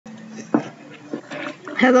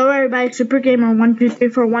Hello everybody, Super Gamer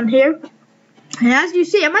 12341 here. And as you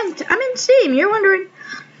see, I'm in Steam. You're wondering,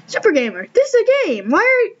 Super Gamer, this is a game.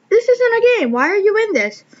 This isn't a game. Why are you in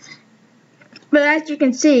this? But as you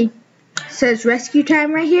can see, it says Rescue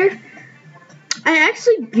Time right here. I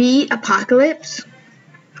actually beat Apocalypse,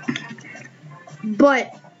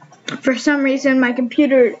 but for some reason my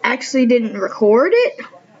computer actually didn't record it.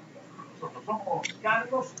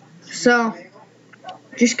 So,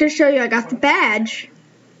 just gonna show you I got the badge.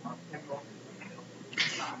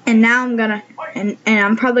 And now I'm gonna, and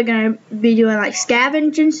I'm probably gonna be doing like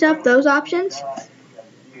scavenge and stuff, those options.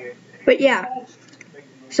 But yeah,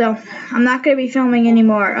 so I'm not gonna be filming any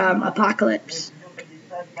more Apocalypse.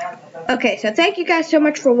 Okay, so thank you guys so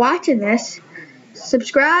much for watching this.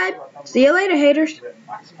 Subscribe. See you later, haters.